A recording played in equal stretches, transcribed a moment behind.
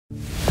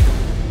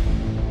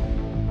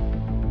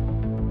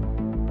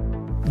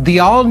The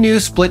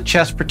all-new split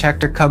chest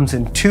protector comes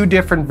in 2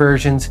 different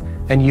versions,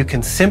 and you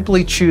can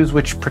simply choose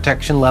which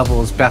protection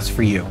level is best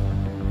for you.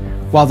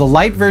 While the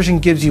LITE version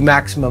gives you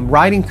maximum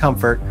riding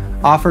comfort,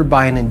 offered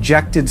by an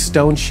injected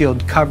stone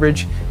shield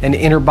coverage and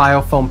inner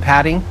biofoam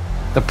padding,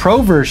 the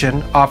Pro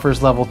version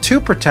offers level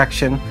 2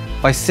 protection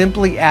by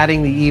simply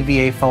adding the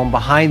EVA foam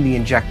behind the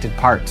injected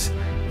parts.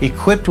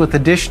 Equipped with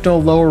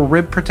additional lower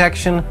rib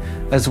protection,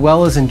 as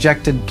well as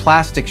injected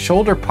plastic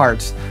shoulder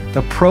parts,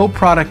 the Pro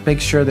product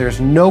makes sure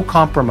there's no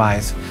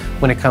compromise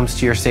when it comes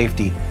to your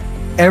safety.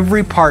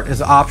 Every part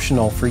is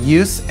optional for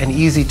use and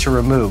easy to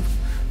remove,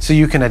 so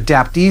you can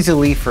adapt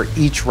easily for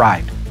each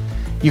ride.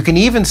 You can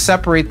even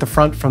separate the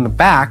front from the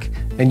back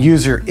and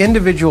use your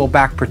individual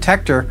back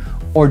protector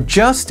or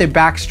just a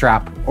back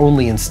strap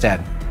only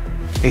instead.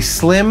 A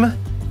slim,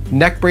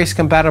 neck brace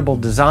compatible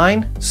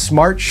design,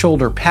 smart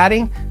shoulder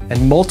padding,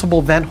 and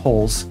multiple vent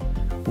holes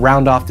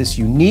round off this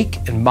unique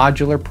and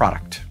modular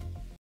product.